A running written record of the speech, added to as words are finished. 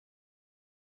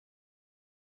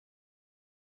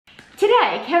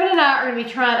Today, Kevin and I are going to be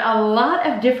trying a lot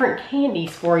of different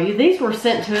candies for you. These were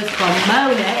sent to us from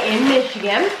Mona in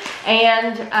Michigan,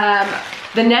 and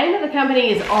the name of the company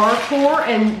is Arcor,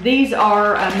 and these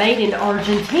are made in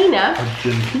Argentina.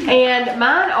 And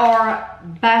mine are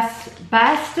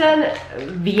Baston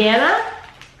Viena.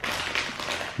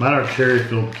 Mine are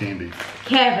cherry-filled candies.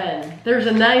 Kevin, there's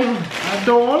a name. I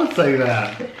don't want to say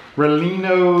that.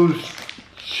 Rellenos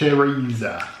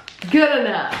Cereza. Good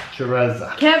enough.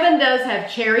 Cereza. Kevin does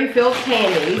have cherry-filled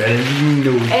candies.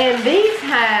 Rellenos. And these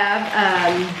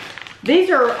have,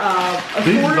 these are This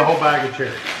is the whole bag of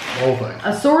cherries. The whole thing.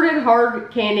 Assorted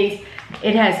hard candies.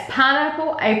 It has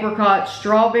pineapple, apricot,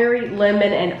 strawberry,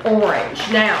 lemon, and orange.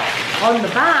 Now, on the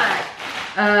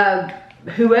back,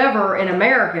 whoever in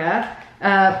America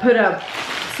put a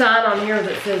sign on here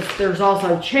that says there's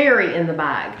also cherry in the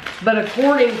bag. But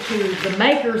according to the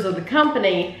makers of the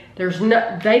company,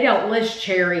 they don't list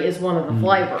cherry as one of the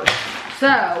flavors.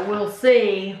 So we'll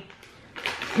see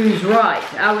who's right.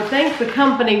 I would think the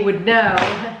company would know.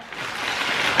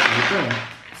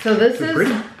 So this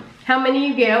is how many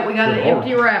you get. We got an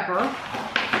empty wrapper.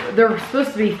 They're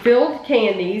supposed to be filled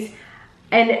candies.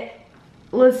 And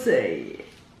let's see.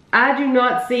 I do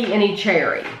not see any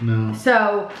cherry. No.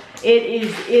 So it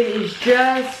is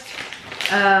just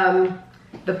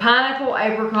the pineapple,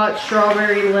 apricot,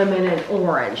 strawberry, lemon, and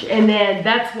orange. And then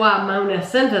that's why Mona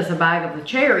sent us a bag of the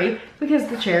cherry, because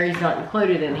the cherry's not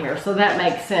included in here. So that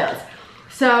makes sense.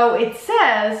 So it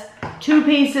says 2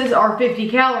 pieces are 50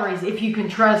 calories if you can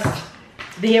trust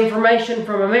the information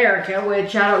from America,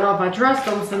 which I don't know if I trust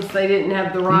them since they didn't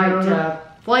have the right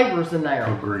flavors in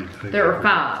there. Agreed. There are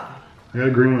 5. I got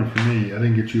a green one for me. I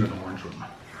didn't get you an orange one.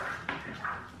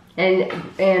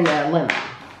 And lemon.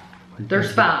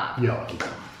 There's 5. Yeah.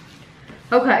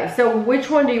 Okay, so which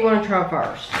one do you want to try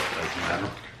first? Doesn't matter.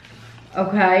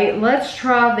 Okay, let's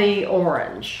try the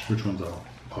orange. Which one's that?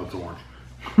 Oh, it's orange.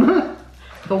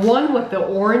 The one with the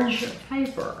orange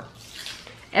paper.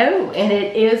 Oh, and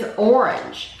it is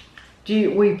orange.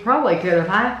 We probably could have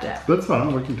halved it. That's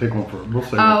fine. We can take one for. We'll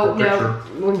save it for a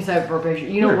picture. No, we can save it for a picture.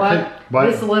 You know what?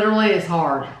 This literally is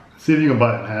hard. See if you can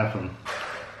bite it in half and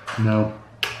no.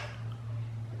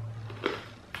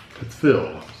 It's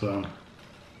filled, so.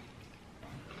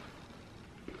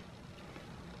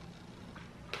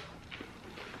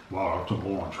 Wow, it's an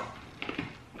orange.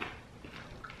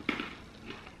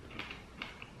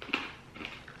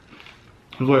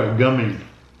 It's like a gummy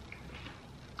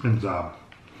inside.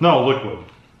 No, liquid.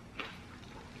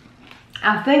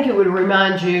 I think it would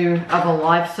remind you of a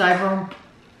Lifesaver.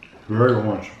 Very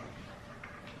orange.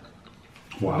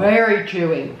 Wow. Very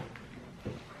chewy.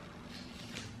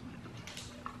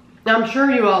 I'm sure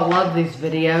you all love these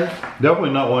videos. Definitely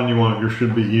not one you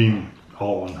should be eating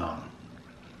all one time.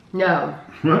 No.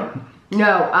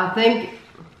 No, I think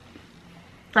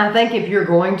if you're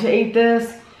going to eat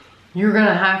this, you're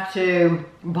gonna have to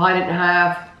bite it in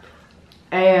half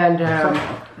and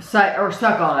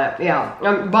suck on it. Yeah,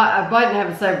 bite and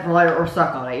have it saved for later, or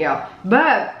suck on it. Yeah,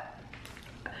 but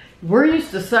we're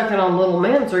used to sucking on little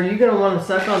mints. Are you gonna want to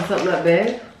suck on something that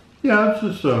big? Yeah, it's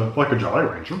just like a Jolly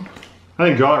Rancher. I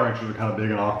think Jolly Ranchers are kind of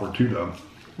big and awkward too, though.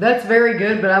 That's very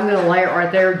good, but I'm gonna lay it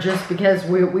right there just because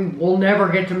we will never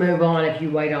get to move on if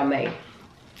you wait on me.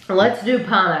 Let's do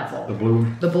pineapple. The blue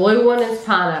one? The blue one is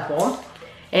pineapple,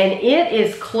 and it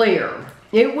is clear.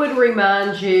 It would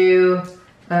remind you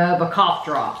of a cough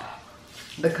drop,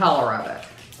 the color of it.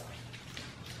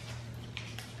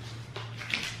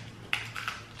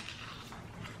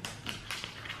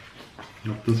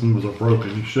 If this one was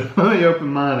broken, you should. You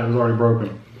opened mine, it was already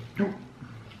broken.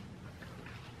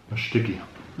 It's sticky.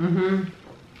 Mm-hmm.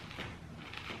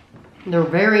 They're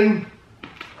very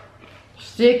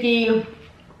sticky,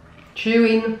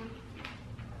 chewy.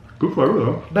 Good flavor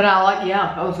though. But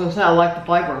I was gonna say I like the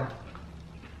flavor.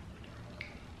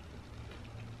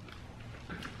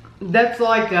 That's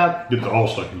like Gets all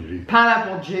stuck in your teeth.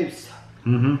 Pineapple juice.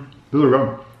 Mm-hmm. Those are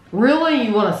good. Really,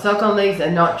 you want to suck on these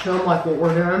and not chew them like what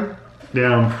we're doing?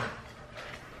 Yeah.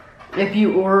 If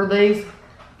you order these,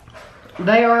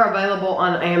 they are available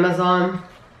on Amazon.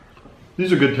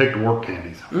 These are good take to work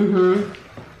candies. Mm-hmm.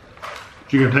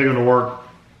 So you can take them to work,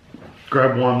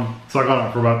 grab one, suck on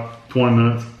it for about 20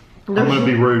 minutes. I'm gonna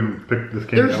be rude and pick this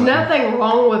candy. There's nothing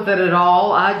wrong with it at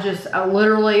all. I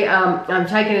literally, I'm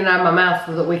taking it out of my mouth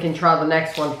so that we can try the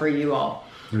next one for you all.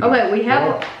 Okay, we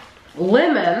have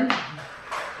lemon,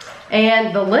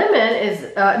 and the lemon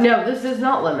is, no, this is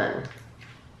not lemon.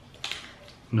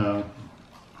 No.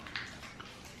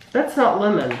 That's not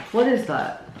lemon. What is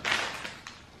that?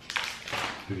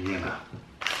 Vienna.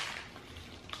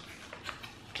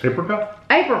 Apricot?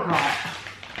 Apricot.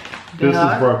 This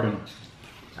is broken.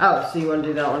 Oh, so you want to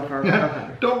do that one first? Yeah.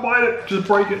 Okay. Don't bite it, just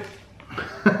break it.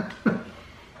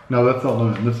 No, that's not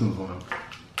lemon. This one's lemon.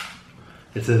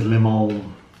 It says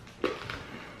lemon.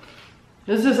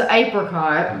 This is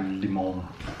apricot. Lemon.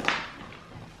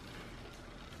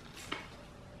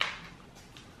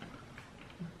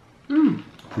 Mmm.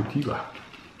 Frutilla.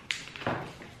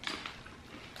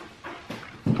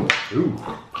 Ooh.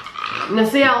 Now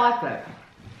see, I like that.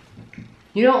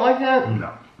 You don't like that?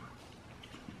 No.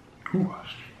 Ooh.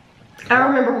 I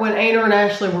remember when Anna and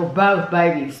Ashley were both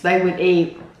babies, they would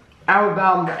eat, I would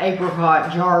buy them the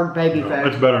apricot jarred baby food.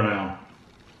 It's better now.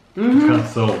 It's kind of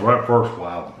so right first,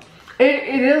 wow. It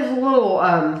is a little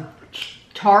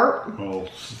tart. Oh,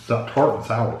 tart and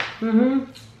sour.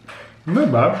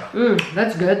 Not bad.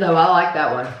 That's good though. I like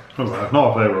that one. That's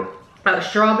not my favorite.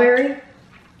 Strawberry.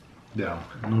 Yeah,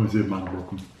 let me see if mine's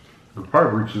broken. I'll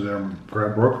probably reach in there and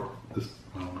grab broke. This,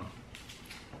 I don't know.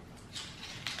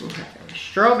 Okay.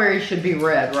 Strawberry should be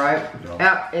red, right? Yeah.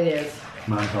 Yep, it is.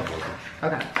 Mine's not broken.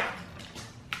 Okay.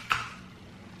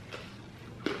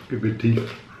 Good big teeth.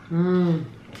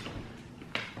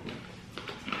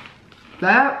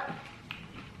 That,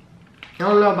 I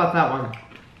don't know about that one.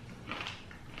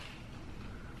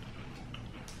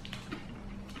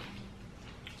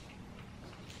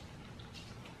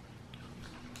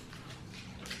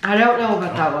 I don't know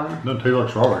about that one. Doesn't taste like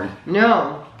strawberry.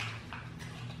 No.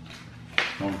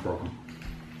 Mine's broken.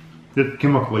 It's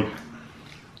chemically.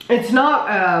 It's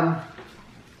not,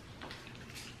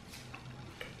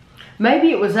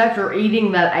 maybe it was after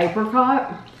eating that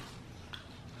apricot.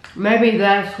 Maybe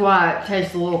that's why it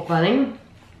tastes a little funny.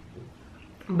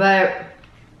 But,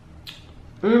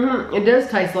 it does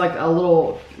taste like a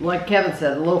little, like Kevin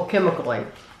said, a little chemically.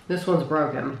 This one's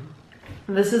broken.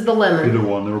 This is the lemon. Either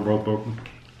one, they were both broken.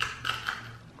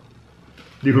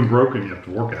 Even broken, you have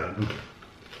to work at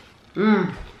it.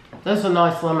 That's a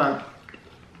nice lemon.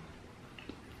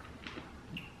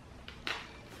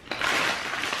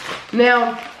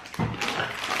 Now,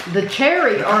 the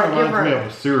cherry are Reminds me different. of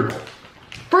a cereal.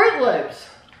 Fruit Loops.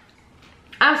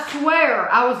 I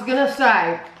swear I was gonna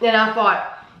say, and I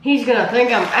thought, he's gonna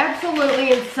think I'm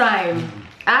absolutely insane,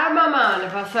 out of my mind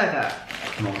if I say that.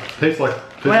 No, it tastes like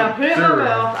When I put it in my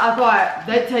mouth, I thought,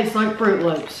 that tastes like Fruit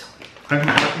Loops. I can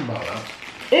talk about that.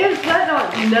 Is that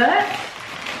not nuts?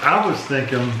 I was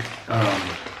thinking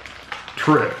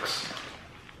Tricks.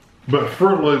 But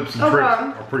Fruit Loops and Tricks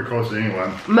are pretty close to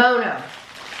anyway. Mona,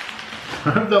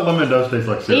 That lemon does taste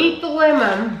like cereal. eat the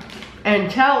lemon and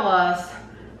tell us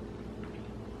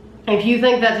if you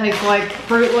think that tastes like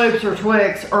Fruit Loops or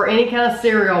Twix or any kind of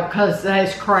cereal, because that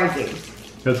is crazy.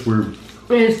 That's weird.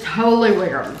 It is totally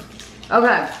weird.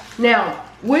 Okay, now,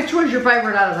 which was your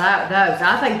favorite out of those?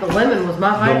 I think the lemon was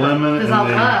my favorite. The lemon because I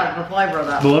love the flavor of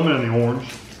that. The lemon and the orange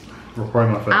were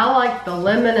probably my favorite. I like the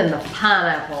lemon and the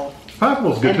pineapple.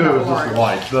 Pineapple's good and too, the it was just orange.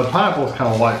 light. The pineapple's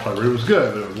kind of light flavor. It was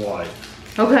good, but it was light.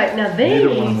 Okay, now Neither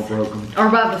one of them these were broken. are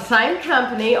by the same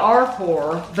company,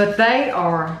 Arcor, but they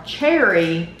are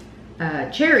cherry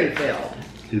filled.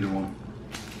 Either one.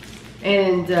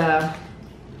 And,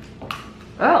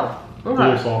 oh, A little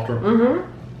okay. softer.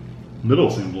 Middle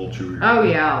seems a little chewier. Oh,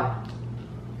 yeah.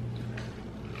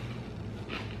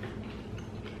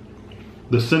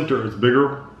 The center is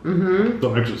bigger. So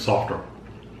it makes it softer.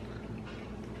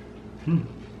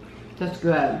 That's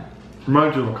good.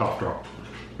 Reminds you of a cough drop.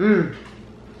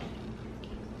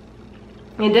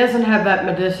 It doesn't have that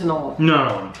medicinal.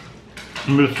 No.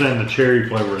 I'm just saying the cherry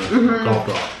flavor in it. Cough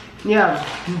drop. Yeah.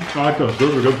 I like those.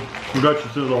 Those are good. We got you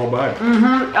through the whole bag.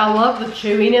 I love the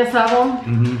chewiness of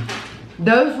them.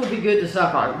 Those would be good to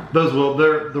suck on. Those will.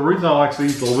 The reason I like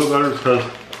these a little bit better is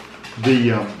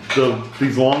because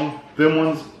these long, thin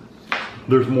ones,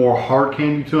 there's more hard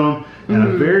candy to them and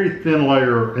a very thin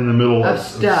layer in the middle of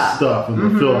stuff in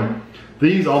the filling.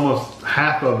 These almost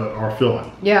half of it are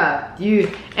filling. Yeah,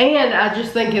 and I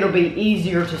just think it'll be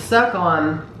easier to suck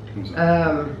on.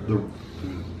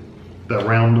 That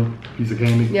round piece of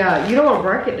candy. Yeah, you don't want to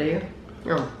break it, do you?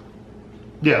 No.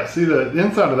 Yeah, see the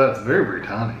inside of that's very, very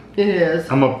tiny. It is.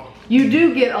 You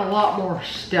do get a lot more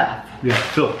stuff. Yeah,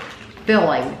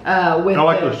 filling. With I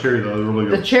like those cherry though, they're really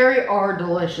good. The cherry are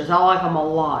delicious. I like them a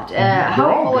lot. They're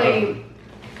all Hopefully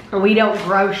we don't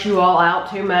gross you all out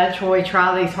too much when we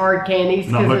try these hard candies.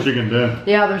 Not much you can do.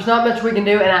 Yeah, there's not much we can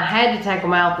do, and I had to take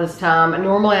them out this time. And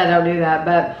normally I don't do that,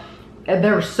 but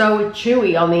they're so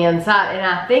chewy on the inside, and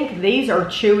I think these are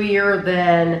chewier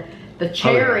than the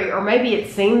cherry, or maybe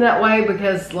it seemed that way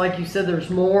because, like you said, there's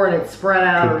more and it's spread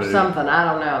out or something. I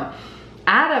don't know.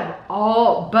 out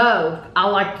of both, I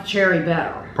like the cherry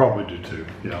better. Probably do too,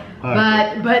 yeah.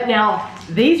 But now,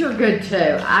 these are good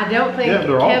too. I don't think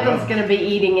Kevin's going to be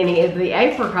eating any of the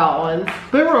apricot ones.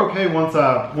 They were okay once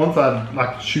I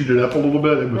like shoot it up a little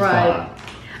bit, it was fine.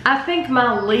 I think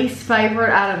my least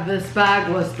favorite out of this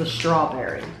bag was the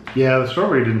strawberry. Yeah, the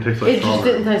strawberry didn't taste like strawberry. It just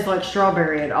didn't taste like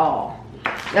strawberry at all.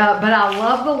 But I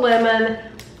love the lemon.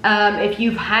 If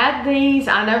you've had these,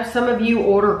 I know some of you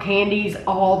order candies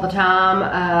all the time.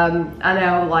 I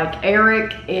know like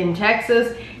Eric in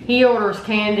Texas, he orders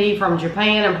candy from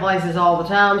Japan and places all the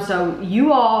time. So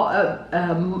you all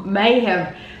may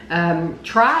have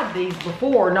tried these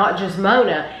before, not just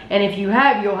Mona. And if you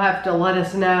have, you'll have to let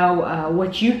us know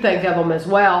what you think of them as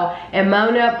well. And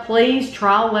Mona, please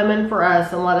try lemon for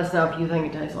us and let us know if you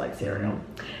think it tastes like cereal.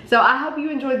 So I hope you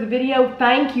enjoyed the video.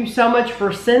 Thank you so much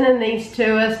for sending these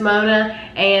to us, Mona,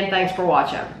 and thanks for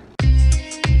watching.